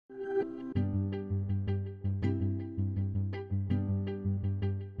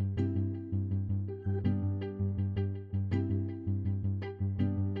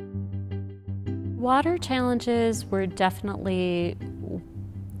Water challenges were definitely,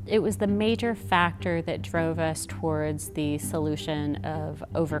 it was the major factor that drove us towards the solution of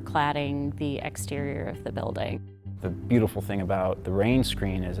overcladding the exterior of the building. The beautiful thing about the rain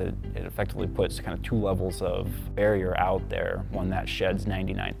screen is it effectively puts kind of two levels of barrier out there, one that sheds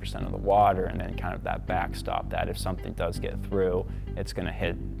 99% of the water, and then kind of that backstop that if something does get through, it's going to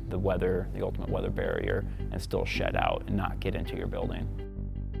hit the weather, the ultimate weather barrier, and still shed out and not get into your building.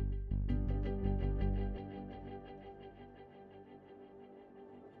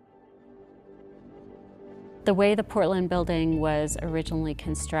 The way the Portland building was originally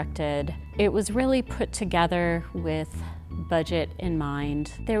constructed, it was really put together with budget in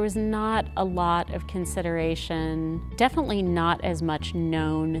mind. There was not a lot of consideration, definitely not as much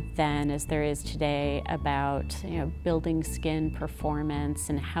known then as there is today about, building skin performance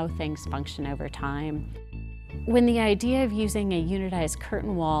and how things function over time. When the idea of using a unitized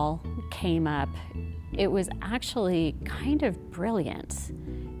curtain wall came up, it was actually kind of brilliant,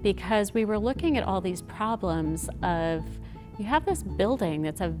 because we were looking at all these problems of, you have this building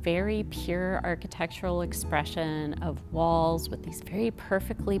that's a very pure architectural expression of walls with these very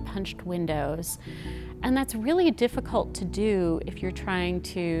perfectly punched windows. And that's really difficult to do if you're trying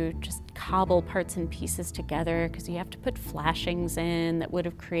to just cobble parts and pieces together, because you have to put flashings in that would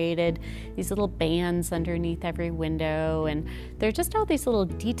have created these little bands underneath every window. And there are just all these little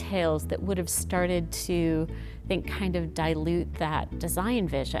details that would have started to, I think, kind of dilute that design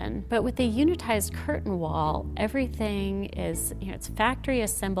vision. But with the unitized curtain wall, everything is, it's factory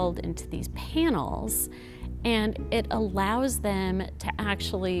assembled into these panels, and it allows them to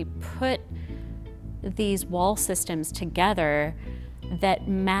actually put these wall systems together that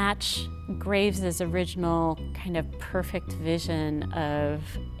match Graves's original kind of perfect vision of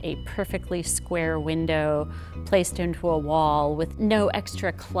a perfectly square window placed into a wall with no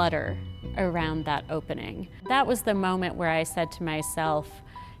extra clutter around that opening. That was the moment where I said to myself,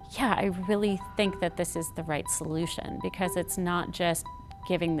 yeah, I really think that this is the right solution, because it's not just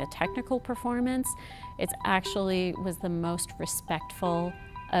giving the technical performance, it's actually was the most respectful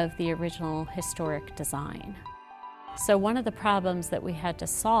of the original historic design. So one of the problems that we had to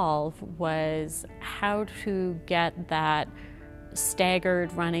solve was how to get that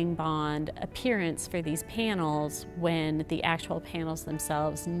staggered running bond appearance for these panels when the actual panels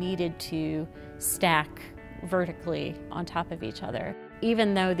themselves needed to stack vertically on top of each other.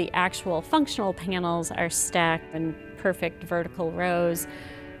 Even though the actual functional panels are stacked in perfect vertical rows,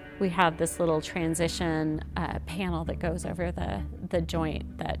 we have this little transition panel that goes over the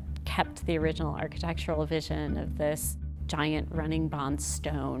joint that kept the original architectural vision of this giant running bond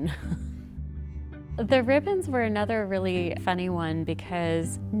stone. The ribbons were another really funny one,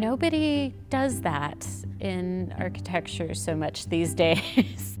 because nobody does that in architecture so much these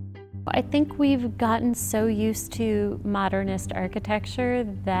days. I think we've gotten so used to modernist architecture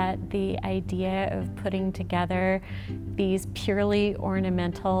that the idea of putting together these purely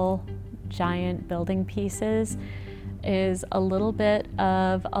ornamental giant building pieces is a little bit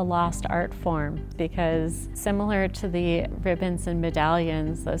of a lost art form, because similar to the ribbons and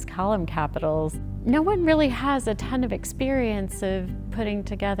medallions, those column capitals, no one really has a ton of experience of putting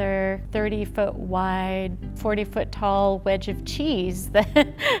together 30-foot wide, 40-foot tall wedge of cheese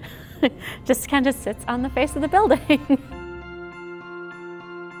that just kind of sits on the face of the building.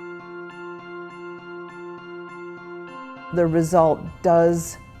 The result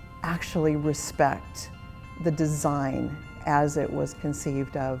does actually respect the design as it was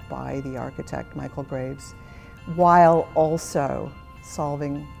conceived of by the architect Michael Graves, while also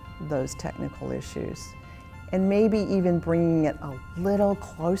solving those technical issues, and maybe even bringing it a little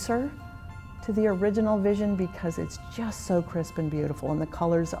closer to the original vision, because it's just so crisp and beautiful, and the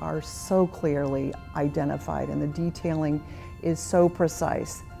colors are so clearly identified, and the detailing is so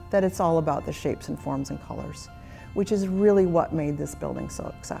precise that it's all about the shapes and forms and colors, which is really what made this building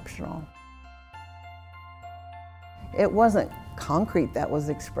so exceptional. It wasn't concrete that was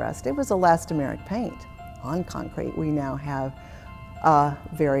expressed, it was elastomeric paint on concrete. We now have a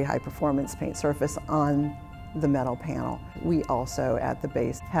very high performance paint surface on the metal panel. We also, at the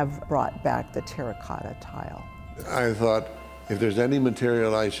base, have brought back the terracotta tile. I thought, if there's any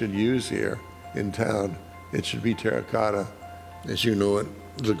material I should use here in town, it should be terracotta. As you know it,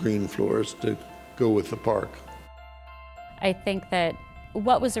 the green floors to go with the park. I think that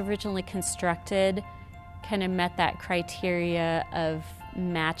what was originally constructed kind of met that criteria of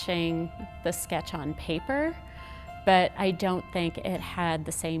matching the sketch on paper, but I don't think it had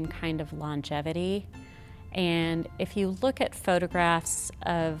the same kind of longevity. And if you look at photographs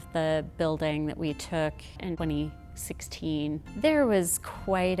of the building that we took in 2016. There was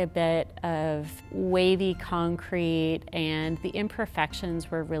quite a bit of wavy concrete, and the imperfections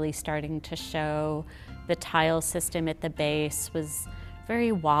were really starting to show. The tile system at the base was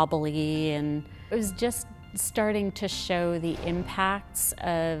very wobbly, and it was just starting to show the impacts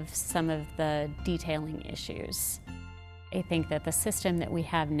of some of the detailing issues. I think that the system that we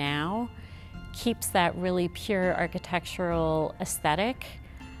have now keeps that really pure architectural aesthetic,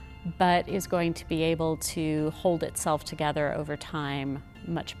 but is going to be able to hold itself together over time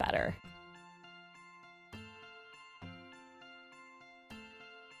much better.